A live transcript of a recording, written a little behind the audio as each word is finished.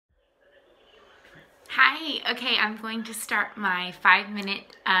Hi, okay, I'm going to start my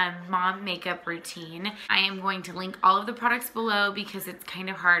 5-minute mom makeup routine. I am going to link all of the products below because it's kind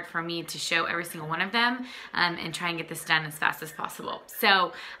of hard for me to show every single one of them and try and get this done as fast as possible.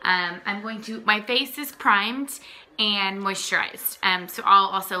 So my face is primed and moisturized. So I'll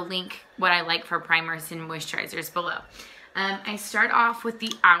also link what I like for primers and moisturizers below. I start off with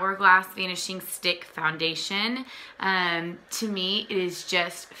the Hourglass Vanishing Stick Foundation. To me, it is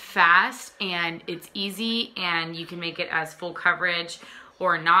just fast and it's easy, and you can make it as full coverage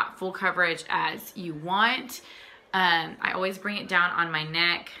or not full coverage as you want. I always bring it down on my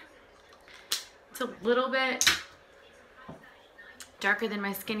neck. It's a little bit darker than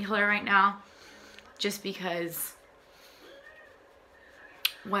my skin color right now, just because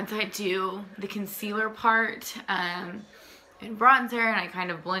once I do the concealer part and bronzer and I kind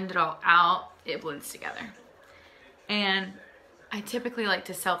of blend it all out, it blends together. And I typically like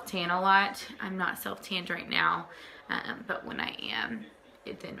to self-tan a lot. I'm not self-tanned right now, but when I am,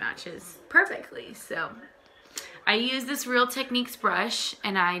 it then matches perfectly. So I use this Real Techniques brush,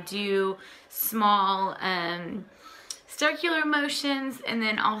 and I do small circular motions and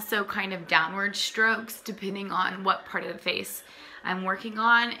then also kind of downward strokes depending on what part of the face I'm working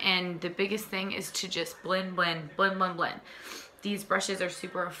on. And the biggest thing is to just blend, blend, blend, blend, blend. These brushes are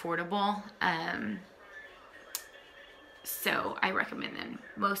super affordable, so I recommend them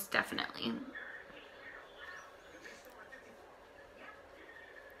most definitely.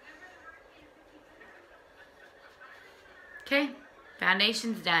 Okay,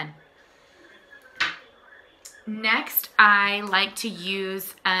 foundation's done. Next, I like to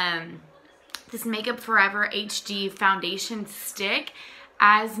use this Makeup Forever HD foundation stick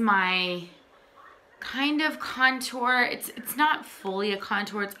as my kind of contour. It's not fully a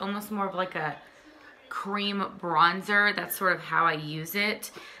contour, it's almost more of like a cream bronzer. That's sort of how I use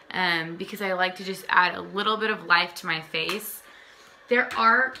it, because I like to just add a little bit of life to my face. There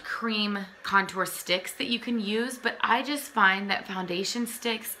are cream contour sticks that you can use, but I just find that foundation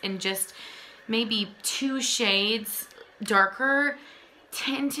sticks in just maybe 2 shades darker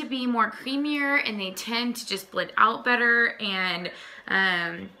tend to be more creamier, and they tend to just blend out better. And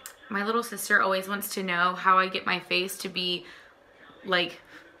my little sister always wants to know how I get my face to be like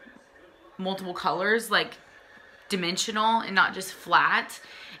multiple colors, like dimensional and not just flat.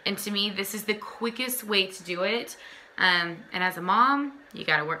 And to me, this is the quickest way to do it. And as a mom, you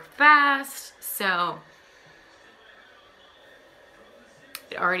gotta work fast, so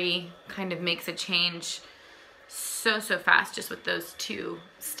it already kind of makes a change so fast just with those 2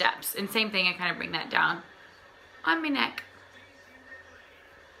 steps. And same thing, I kind of bring that down on my neck.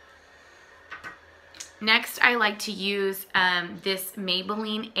 Next, I like to use this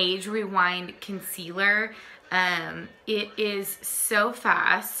Maybelline Age Rewind Concealer. It is so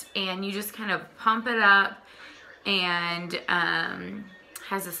fast, and you just kind of pump it up, and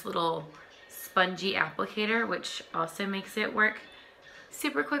has this little spongy applicator, which also makes it work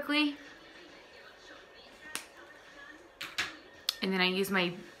super quickly. And then I use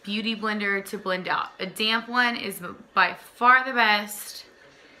my beauty blender to blend out. A damp one is by far the best.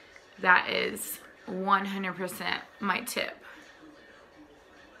 That is 100% my tip.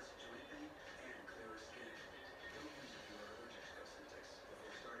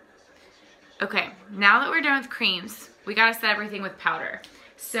 Okay, now that we're done with creams, we gotta set everything with powder.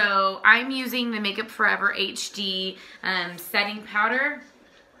 So I'm using the Makeup Forever HD setting powder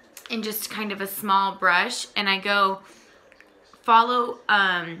in just kind of a small brush, and I go follow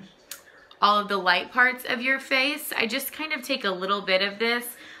all of the light parts of your face. I just kind of take a little bit of this,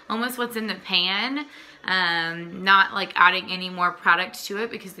 almost what's in the pan, not like adding any more product to it,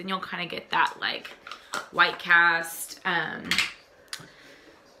 because then you'll kind of get that like white cast,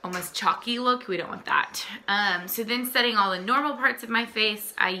 almost chalky look. We don't want that. So then setting all the normal parts of my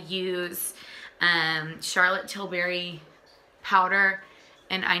face, I use Charlotte Tilbury powder.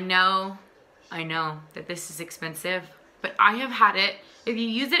 And I know that this is expensive, but I have had it. If you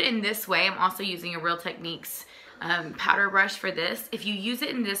use it in this way, I'm also using a Real Techniques powder brush for this. If you use it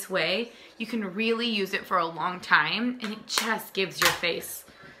in this way, you can really use it for a long time, and it just gives your face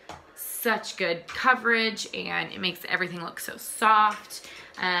such good coverage, and it makes everything look so soft.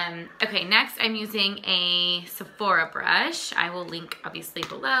 Okay, next I'm using a Sephora brush. I will link obviously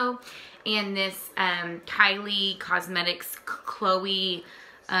below. And this Kylie Cosmetics Chloe,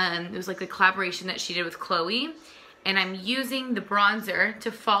 it was like the collaboration that she did with Chloe. And I'm using the bronzer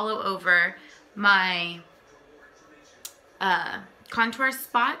to follow over my contour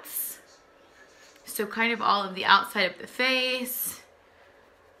spots. So kind of all of the outside of the face.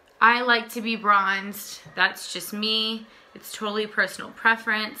 I like to be bronzed. That's just me. It's totally personal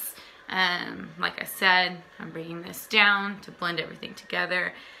preference. Like I said, I'm bringing this down to blend everything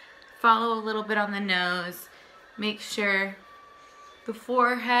together. Follow a little bit on the nose. Make sure the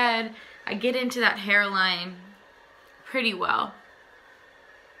forehead, I get into that hairline pretty well.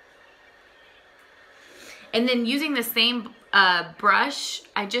 And then using the same brush,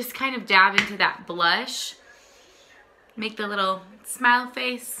 I just kind of dab into that blush. Make the little smile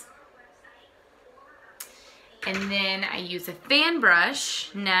face. And then I use a fan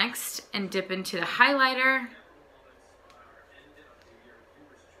brush next and dip into the highlighter.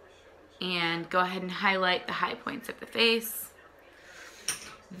 And go ahead and highlight the high points of the face.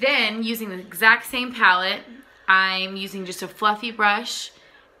 Then, using the exact same palette, I'm using just a fluffy brush,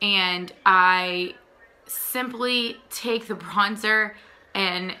 and I simply take the bronzer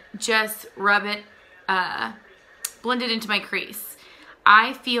and just rub it, blend it into my crease.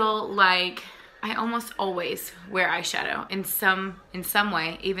 I feel like I almost always wear eyeshadow in some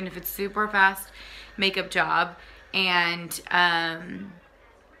way, even if it's super fast makeup job, and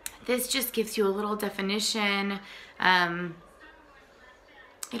this just gives you a little definition.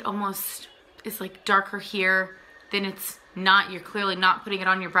 It almost is like darker here, then it's not, you're clearly not putting it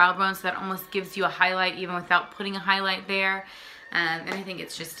on your brow bone, so that almost gives you a highlight even without putting a highlight there. And I think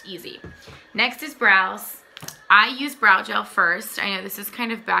it's just easy. Next is brows. I use brow gel first. I know this is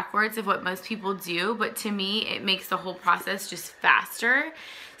kind of backwards of what most people do, but to me it makes the whole process just faster.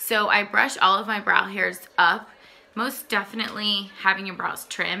 So I brush all of my brow hairs up. Most definitely having your brows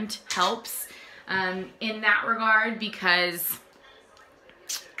trimmed helps in that regard, because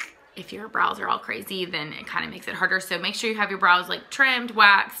if your brows are all crazy, then it kind of makes it harder. So make sure you have your brows like trimmed,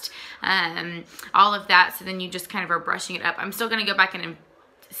 waxed, all of that. So then you just kind of are brushing it up. I'm still going to go back in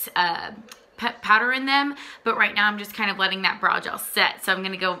and powder in them, but right now I'm just kind of letting that brow gel set. So I'm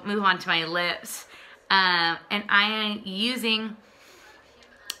going to move on to my lips. And I am using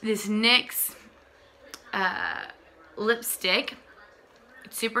this NYX lipstick.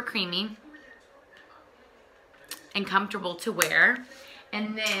 It's super creamy and comfortable to wear.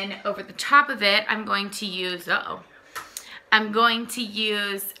 And then over the top of it, I'm going to use, this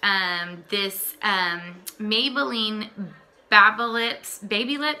Maybelline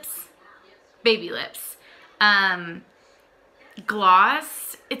Baby Lips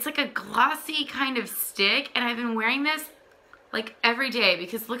gloss. It's like a glossy kind of stick, and I've been wearing this like every day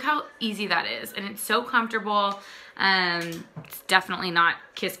because look how easy that is, and it's so comfortable. It's definitely not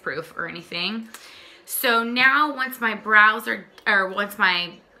kiss proof or anything. So now once my brows once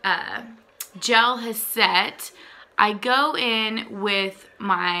my gel has set, I go in with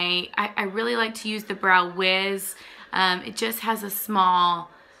my, I really like to use the Brow Wiz. It just has a small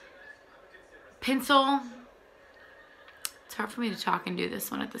pencil. It's hard for me to talk and do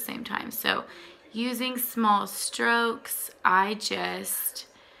this one at the same time. So using small strokes, I just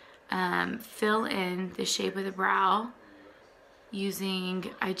fill in the shape of the brow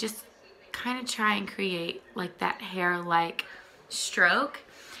I just kind of try and create like that hair-like stroke.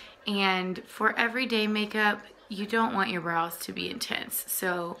 And for everyday makeup, you don't want your brows to be intense.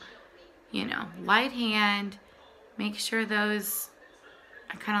 So, you know, light hand, make sure those,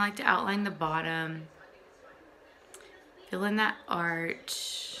 I kind of like to outline the bottom, fill in that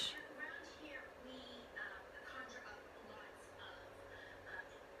arch.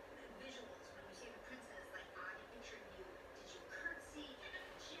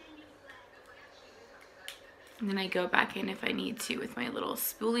 And then I go back in if I need to with my little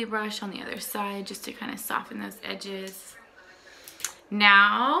spoolie brush on the other side just to kind of soften those edges.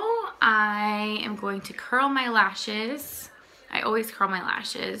 Now I am going to curl my lashes. I always curl my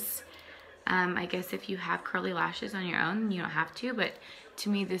lashes. I guess if you have curly lashes on your own, you don't have to, but to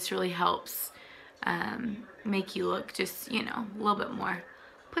me this really helps make you look just, you know, a little bit more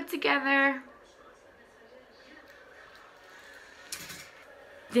put together.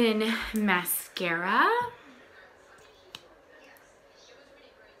 Then mascara.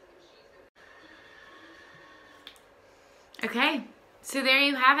 Okay, so there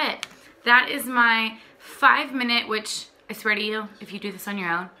you have it. That is my 5-minute, which I swear to you, if you do this on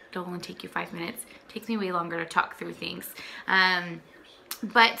your own, it'll only take you 5 minutes. It takes me way longer to talk through things.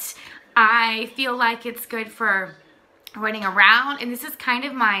 But I feel like it's good for running around, and this is kind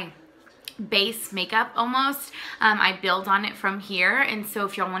of my base makeup almost. I build on it from here, and so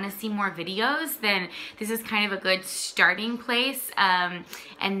if y'all want to see more videos, then this is kind of a good starting place, and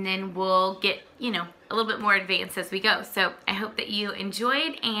then we'll get, you know, a little bit more advanced as we go. So I hope that you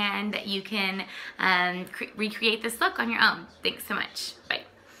enjoyed and that you can recreate this look on your own. Thanks so much. Bye.